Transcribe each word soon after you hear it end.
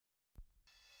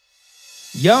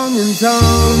Young and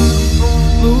dumb,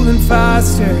 moving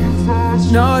faster,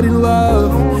 not in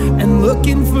love and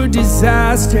looking for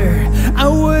disaster. I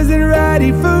wasn't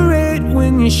ready for it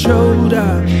when you showed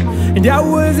up, and I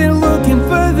wasn't looking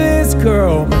for this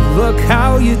girl, but look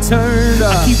how you turned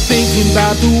up. I keep thinking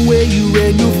about the way you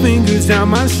ran your fingers down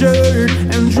my shirt,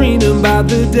 and dreaming about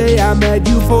the day I met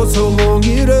you for so long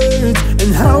it hurts.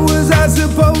 And how was I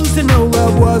supposed to know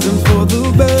love wasn't for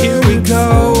the birds? Here we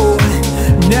go,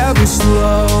 never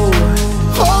slow.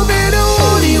 Hold me to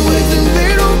hold you with a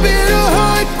little bit of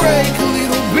heartbreak, a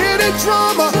little bit of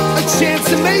drama, a chance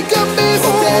to make a mistake.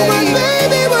 Oh, but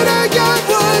baby, what I got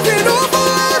wasn't awful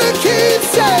lot I can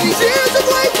say. Years of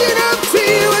waking up to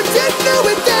you and didn't know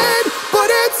it then, but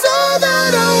it's all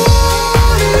that I wanted.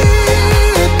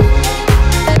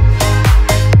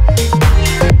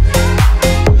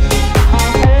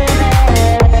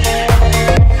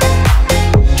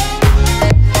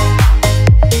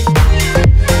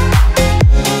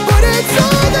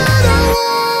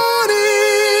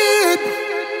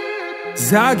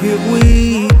 I get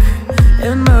weak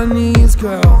in my knees,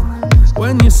 girl,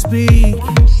 when you speak.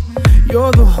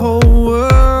 You're the whole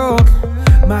world.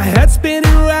 My head's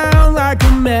spinning round like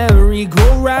a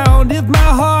merry-go-round. If my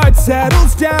heart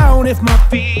settles down, if my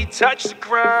feet touch the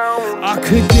ground, I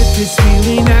could get this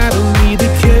feeling out of me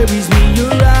that carries me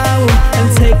around,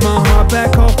 and take my heart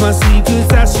back off my sleeve, 'cause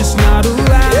that's just not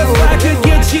allowed. If I could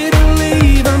get you to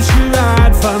leave, I'm sure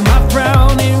I'd find my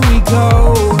frown. Here we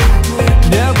go,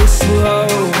 never slow.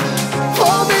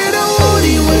 Hold me to hold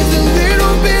you with a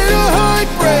little bit of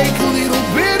heartbreak, a little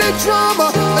bit of drama,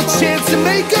 a chance to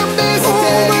make a mistake.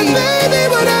 Oh, but baby,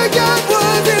 what I